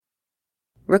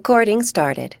Recording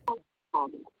started.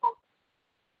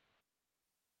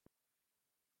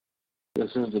 This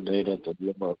is the day that the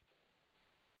Lord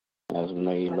has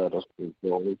made. Let us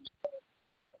rejoice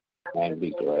and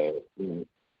be glad. Amen.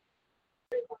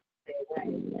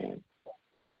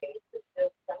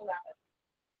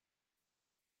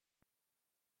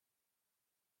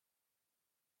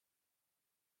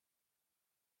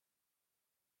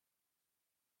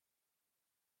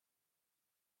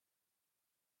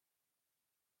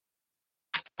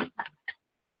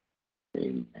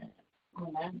 Amen.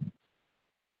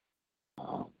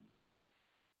 Um,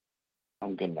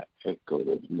 I'm getting an echo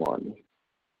this morning.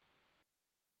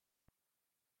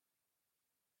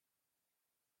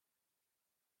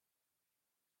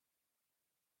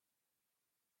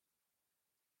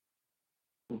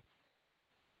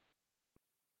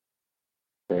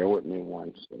 Bear with me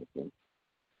 1 second.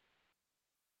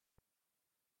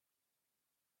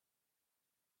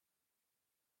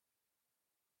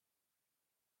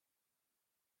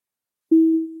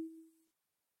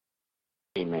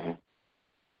 Amen.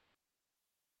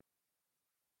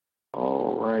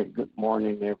 All right. Good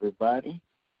morning, everybody.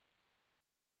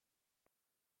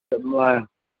 Good morning.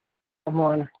 Good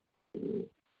morning.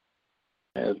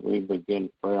 As we begin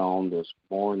prayer on this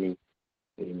morning,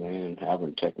 amen,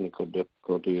 having technical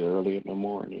difficulty early in the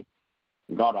morning.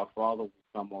 God, our Father, we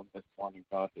come on this morning,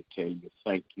 God, to tell you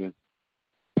thank you,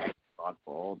 God,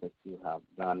 for all that you have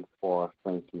done for us.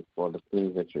 Thank you for the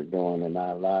things that you're doing in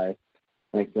our lives.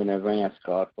 Thank you in advance,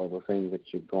 God, for the things that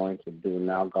you're going to do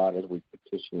now, God, as we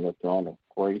petition the throne of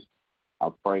grace. I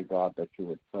pray, God, that you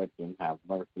would touch and have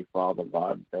mercy, Father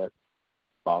God, that,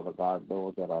 Father God,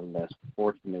 those that are less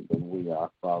fortunate than we are,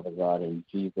 Father God, in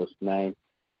Jesus' name.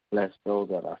 Bless those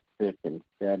that are sick and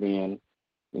set in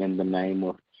the name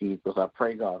of Jesus. I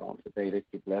pray, God, on today that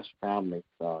you bless families,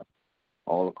 God,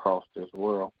 all across this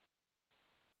world.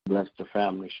 Bless the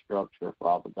family structure,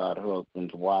 Father God,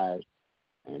 husbands, wives,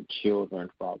 and children,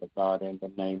 Father God, in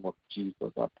the name of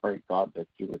Jesus. I pray, God, that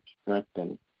you would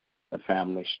strengthen the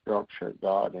family structure,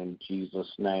 God, in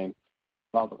Jesus' name.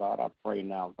 Father God, I pray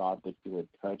now, God, that you would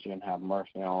touch and have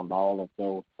mercy on all of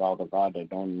those, Father God, that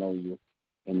don't know you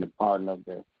in the pardon of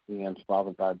their sins.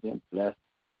 Father God, then bless,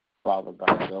 Father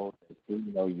God, those that do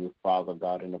know you, Father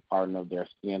God, in the pardon of their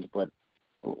sins, but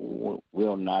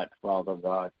will not, Father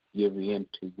God, give in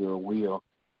to your will.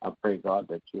 I pray, God,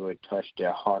 that you would touch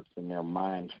their hearts and their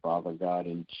minds, Father God,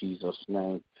 in Jesus'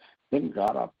 name. Then,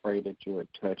 God, I pray that you would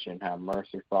touch and have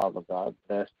mercy, Father God.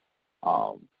 Bless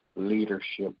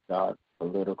leadership, God,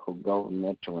 political,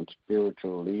 governmental, and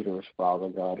spiritual leaders, Father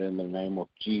God, in the name of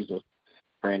Jesus.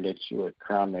 Praying that you would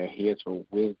crown their heads with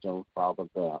wisdom, Father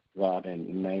God, in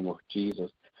the name of Jesus,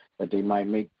 that they might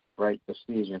make right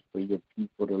decisions for your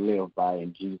people to live by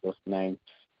in Jesus' name.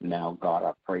 Now, God,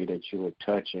 I pray that you would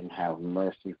touch and have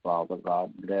mercy, Father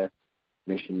God. Bless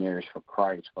missionaries for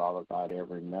Christ, Father God,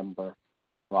 every member.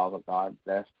 Father God,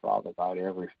 bless, Father God,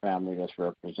 every family that's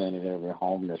represented, every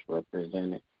home that's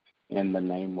represented. In the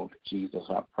name of Jesus,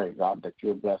 I pray, God, that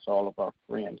you bless all of our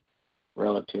friends,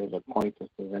 relatives, acquaintances,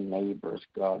 and neighbors.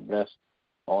 God, bless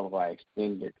all of our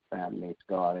extended families,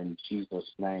 God, in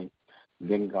Jesus' name.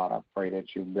 Then, God, I pray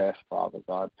that you bless, Father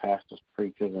God, pastors,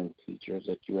 preachers, and teachers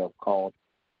that you have called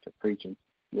to preach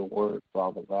your word,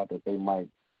 Father God, that they might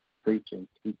preach and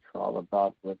teach, Father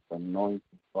God, with anointing,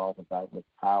 Father God, with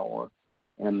power.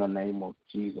 In the name of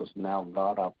Jesus, now,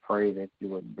 God, I pray that you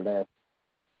would bless,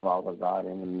 Father God,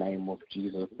 in the name of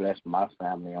Jesus. Bless my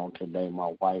family on today,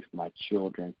 my wife, my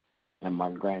children, and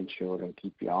my grandchildren.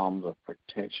 Keep your arms of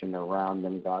protection around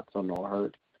them, God, so no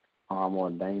hurt, harm, or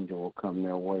danger will come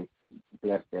their way.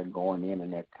 Bless their going in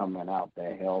and their coming out,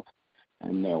 their health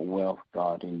and their wealth,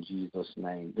 God, in Jesus'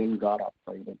 name. Then, God, I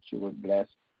pray that you would bless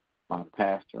my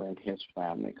pastor and his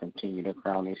family. Continue to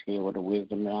crown his head with the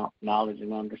wisdom, knowledge,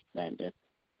 and understanding.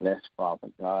 Bless, Father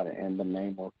God, in the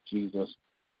name of Jesus.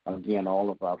 Again, all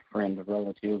of our friends,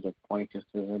 relatives, acquaintances,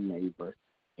 and neighbors.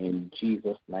 In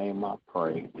Jesus' name I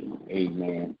pray.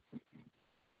 Amen.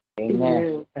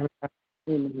 Amen.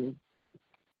 Amen.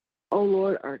 Oh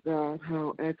Lord our God,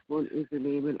 how excellent is your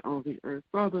name in all the earth.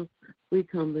 Father, we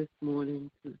come this morning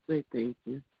to say thank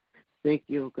you. Thank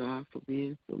you, oh God, for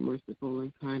being so merciful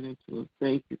and kind unto us.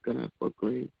 Thank you, God, for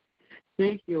grace.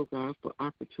 Thank you, oh God, for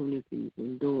opportunities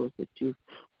and doors that you've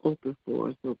opened for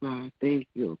us, oh God. Thank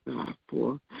you, oh God,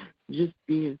 for just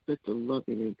being such a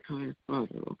loving and kind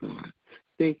Father, oh God.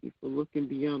 Thank you for looking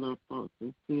beyond our faults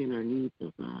and seeing our needs,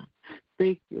 oh God.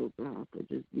 Thank you, oh God, for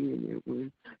just being there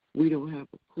when we don't have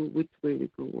a clue which way to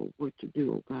go or what to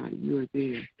do, oh God. You are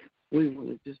there. We want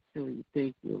to just tell you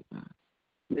thank you, oh God.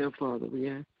 Now, Father, we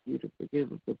ask you to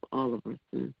forgive us of all of our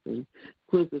sins and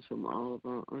cleanse from all of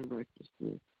our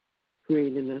unrighteousness,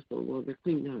 creating us, O Lord, a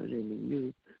clean heart and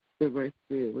renew the right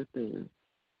spirit within us.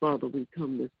 Father, we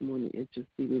come this morning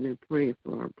interceding and praying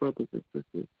for our brothers and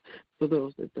sisters, for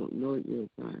those that don't know you,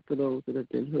 O God, for those that have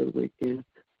been hoodwinked and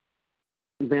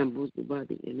bamboozled by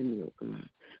the enemy, O God.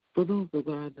 For those, O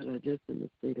God, that are just in the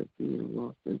state of being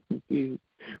lost and confused,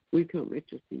 we come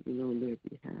interceding on their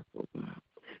behalf, O God.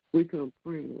 We come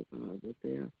praying, O God, that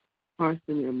their hearts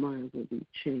and their minds will be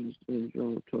changed and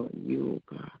drawn toward you,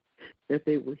 O God. That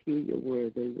they will hear your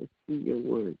word, they will see your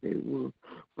word, they will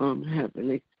have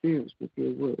an experience with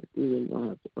your word through the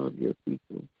lives of your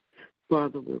people.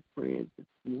 Father, we're praying this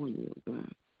morning, O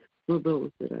God, for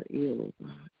those that are ill, O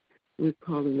God. We're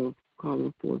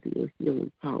calling forth your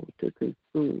healing power to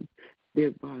consume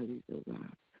their bodies, O God.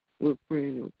 We're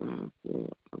praying, O God,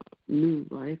 for new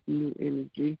life, new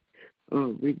energy,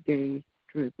 regained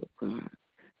strength, O God.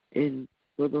 And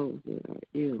for those that are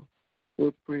ill,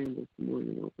 we're praying this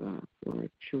morning, O God, for our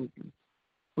children.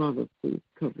 Father, please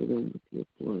cover them with your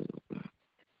blood, O God,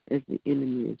 as the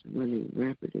enemy is running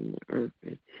rapid in the earth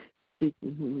and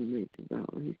seeking whom he may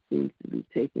devour. He seems to be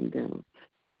taking down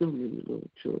so many little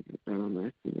children. God, I'm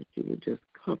asking that you would just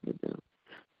cover them,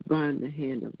 bind the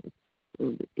hand of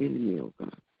the enemy, O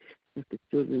God, that the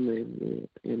children may live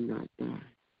and not die.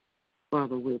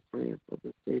 Father, we're praying for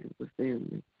the state of the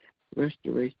family,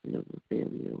 restoration of the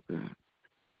family, O God.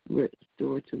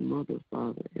 Restore to mother,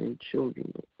 father, and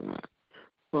children, O God.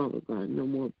 Father God, no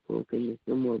more brokenness,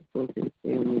 no more broken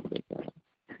families, O God.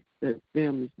 That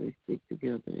families may stick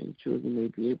together and children may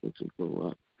be able to grow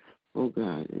up, oh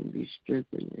God, and be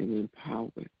strengthened and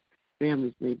empowered.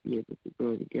 Families may be able to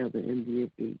grow together and be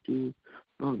able to do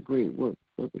great work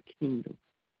for the kingdom.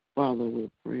 Father, we're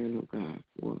praying, oh God,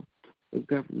 for the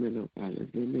government, oh God, as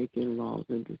they're making laws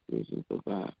and decisions, oh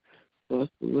God, for us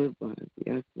to live by.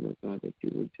 We ask, oh God, that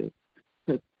you would just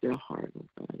touch their heart, oh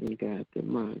God, and guide their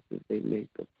minds as they make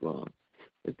the laws,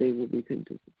 that they will be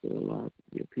conducive to the lives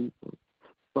of your people.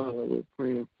 Father, we're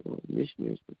praying for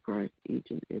missionaries for Christ, each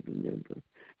and every member.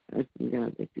 Asking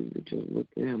God that you would just look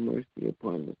and have mercy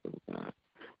upon us, oh God.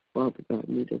 Father God,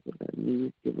 meet us with our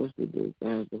needs. Give us the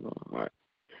desires of our heart.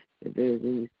 If there is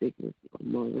any sickness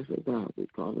among us, oh God, we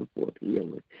call them forth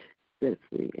healing, set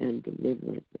free, and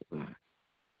deliverance, oh God.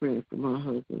 Praying for my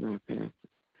husband, our pastor.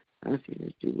 Asking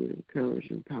that you would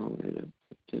encourage, empower, and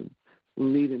uplift him.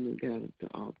 Lead him and guide him to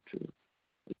all truth.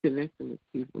 Connect him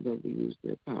with people that will use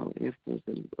their power, influence,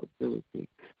 and ability.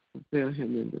 Prepare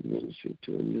him in the ministry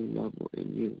to a new level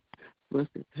in you. Bless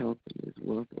his health and his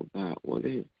wealth, oh God. Order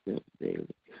his steps daily,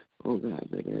 oh God,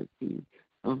 that as he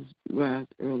rise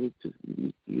early to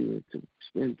meet you and to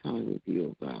spend time with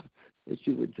you, oh God, that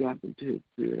you would drop into his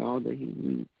spirit all that he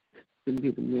needs to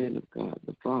be the man of God,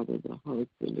 the father, the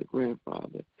husband, the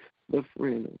grandfather, the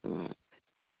friend of God,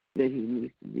 that he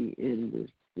needs to be in this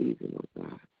season, oh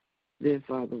God. Then,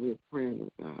 Father, we're praying,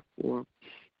 oh God, for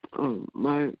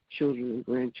my children and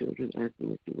grandchildren, asking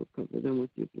that you will cover them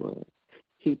with your blood.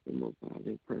 Keep them, oh God,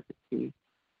 in perfect peace.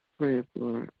 Praying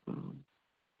for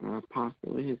our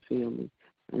apostle and his family,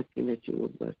 asking that you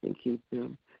will bless and keep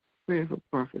them. Praying for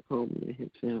Prophet Coleman and his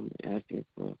family, asking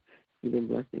for you to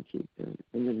bless and keep them.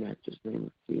 In the matchless name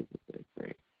of Jesus, I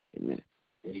pray. Amen.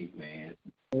 Amen.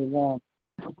 Amen.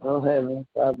 Oh, Heavenly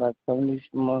Father, I come this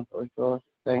morning for yours.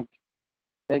 Thank you.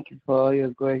 Thank you for all your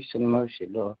grace and mercy,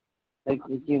 Lord. Thank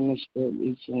you for giving me strength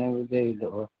each and every day,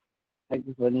 Lord. Thank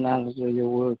you for the knowledge of your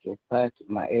word to apply to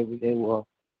my everyday walk.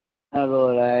 Now,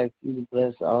 Lord, I ask you to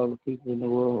bless all the people in the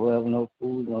world who have no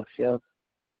food, no shelter.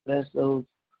 Bless those,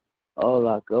 all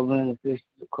our government officials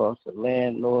across the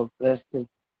land, Lord. Bless them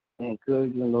and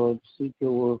encourage them, Lord, to seek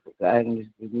your word for guidance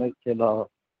to make your law.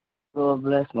 Lord,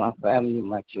 bless my family,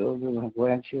 my children, my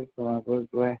grandchildren, my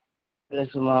great-grand.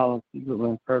 Bless them all and keep them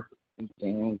in perfect peace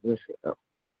and good health.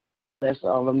 Bless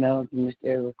all the members of the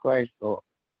mystery of Christ, Lord.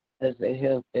 Bless their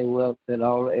health, their wealth, and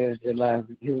all the areas of their life.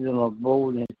 Give them a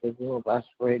boldness to go about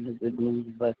spreading the good news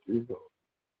about you, Lord.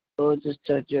 Lord, just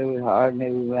touch every heart and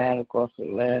every man across the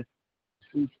land.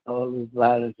 Cease all this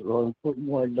violence, Lord, and put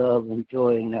more love and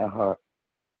joy in their heart.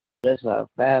 Bless our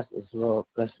pastors, Lord.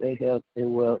 Bless their health, their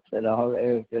wealth, and all the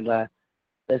areas of their life.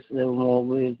 Bless them more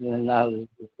wisdom and knowledge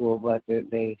to go about their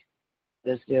days.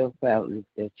 Bless their families,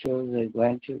 their children, their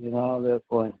grandchildren, all their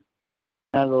appointments.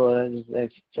 Now, Lord, I just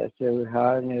ask you to touch every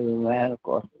heart and every man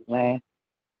across the land.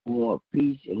 More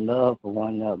peace and love for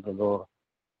one another, Lord.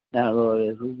 Now, Lord,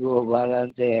 as we go about our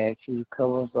day, I ask you to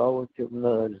cover us all with your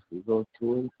blood as we go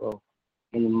to and fro.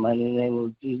 In the mighty name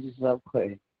of Jesus, I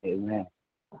pray. Amen.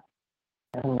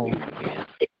 Amen.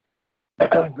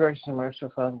 Grace and mercy,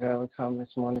 Father God, we come this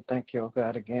morning. Thank you, oh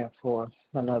God, again for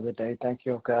another day. Thank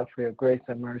you, oh God, for your grace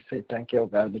and mercy. Thank you, oh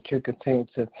God, that you continue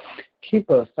to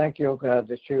keep us. Thank you, oh God,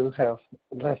 that you have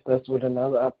blessed us with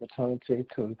another opportunity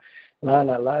to line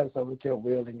our lives up with your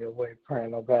will and your way.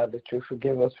 Praying, oh God, that you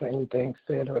forgive us for anything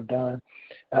said or done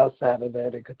outside of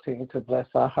that, and continue to bless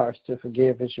our hearts to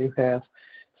forgive as you have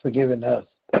forgiven us.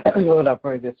 Lord, I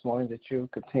pray this morning that you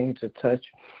continue to touch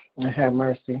and have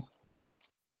mercy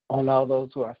on all those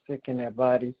who are sick in their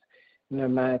bodies, in their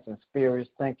minds and spirits.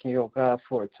 Thank you, oh God,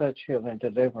 for touch, healing,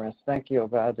 deliverance. Thank you, oh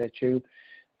God, that you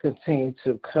continue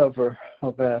to cover,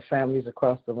 oh God, families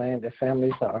across the land. Their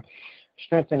families are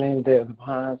strengthening their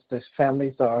bonds. Their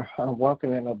families are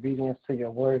walking in obedience to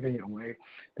your word and your way.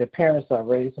 Their parents are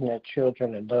raising their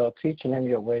children in love, teaching them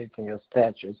your ways and your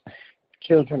statutes.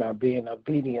 Children are being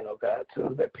obedient, oh God,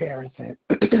 to their parents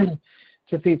and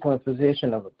to people in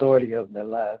position of authority over their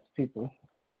lives. People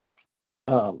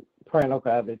praying, oh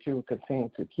God, that you will continue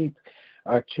to keep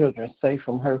our children safe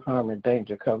from hurt, harm, and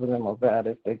danger. Cover them, oh God,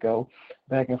 as they go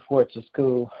back and forth to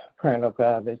school. Praying, oh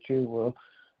God, that you will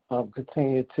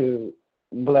continue to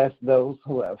bless those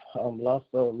who have lost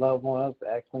their loved ones.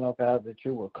 Asking, oh God, that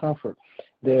you will comfort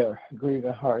their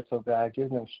grieving hearts, oh God. Give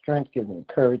them strength, give them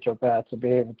courage, oh God, to be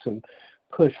able to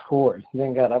push forward.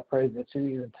 Then, God, I pray that you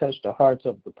even touch the hearts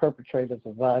of the perpetrators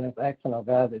of violence. Asking, oh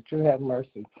God, that you have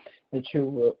mercy, that you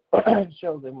will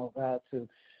show them, oh God, to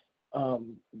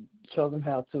show them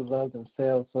how to love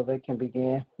themselves so they can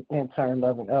begin in turn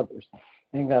loving others.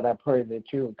 And God, I pray that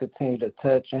you will continue to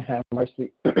touch and have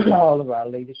mercy all of our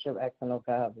leadership. Asking, oh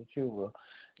God, that you will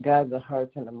guide the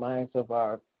hearts and the minds of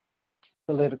our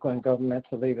political and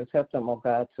governmental leaders. Help them, oh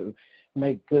God, to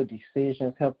make good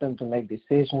decisions. Help them to make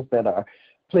decisions that are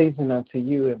pleasing unto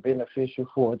you and beneficial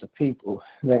for the people.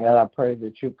 Then, God, I pray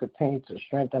that you continue to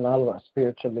strengthen all of our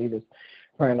spiritual leaders.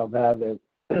 Praying, oh God, that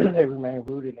they remain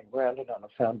rooted and grounded on the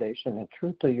foundation and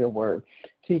truth of your word,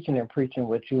 teaching and preaching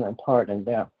what you impart in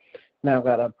them. Now,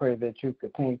 God, I pray that you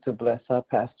continue to bless our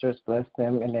pastors, bless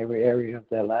them in every area of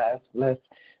their lives, bless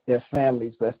their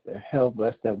families, bless their health,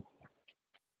 bless their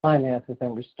finances,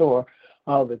 and restore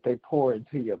all that they pour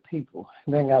into your people.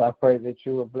 Then, God, I pray that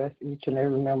you will bless each and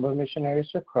every member of Missionaries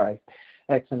for Christ.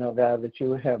 Asking, oh God, that you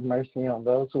will have mercy on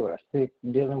those who are sick,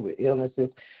 dealing with illnesses.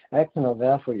 Asking, oh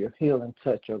God, for your healing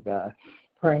touch, oh God.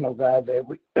 Praying, oh God, that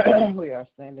we, we are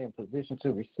standing in position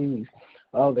to receive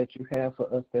all that you have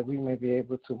for us, that we may be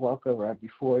able to walk upright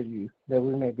before you, that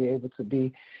we may be able to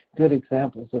be good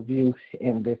examples of you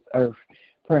in this earth.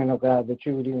 Praying, oh God, that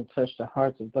you would even touch the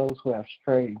hearts of those who have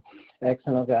strayed.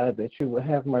 Asking, oh God, that you will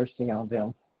have mercy on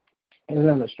them. Give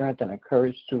them the strength and the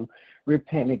courage to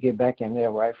repent and get back in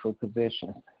their rightful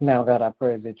position. Now, God, I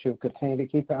pray that you continue to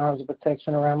keep your arms of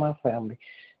protection around my family.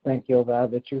 Thank you, oh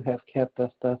God, that you have kept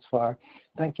us thus far.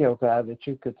 Thank you, oh God, that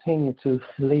you continue to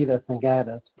lead us and guide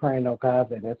us. Praying, oh God,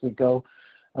 that as we go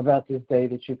about this day,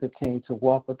 that you continue to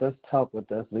walk with us, talk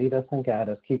with us, lead us and guide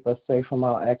us, keep us safe from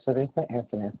all accidents and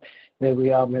incidents, that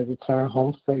we all may return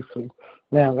home safely.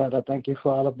 Now, God, I thank you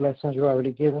for all the blessings you've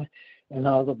already given and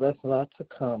all the blessings are to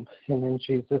come. And in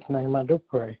Jesus' name I do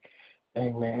pray.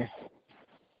 Amen.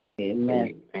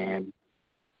 Amen. Amen.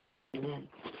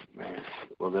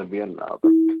 Will there be another?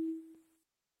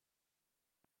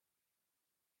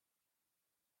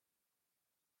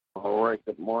 All right,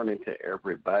 good morning to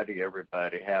everybody.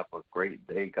 Everybody have a great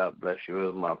day. God bless you. It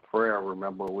is my prayer.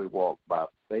 Remember, we walk by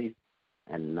faith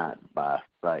and not by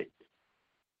sight.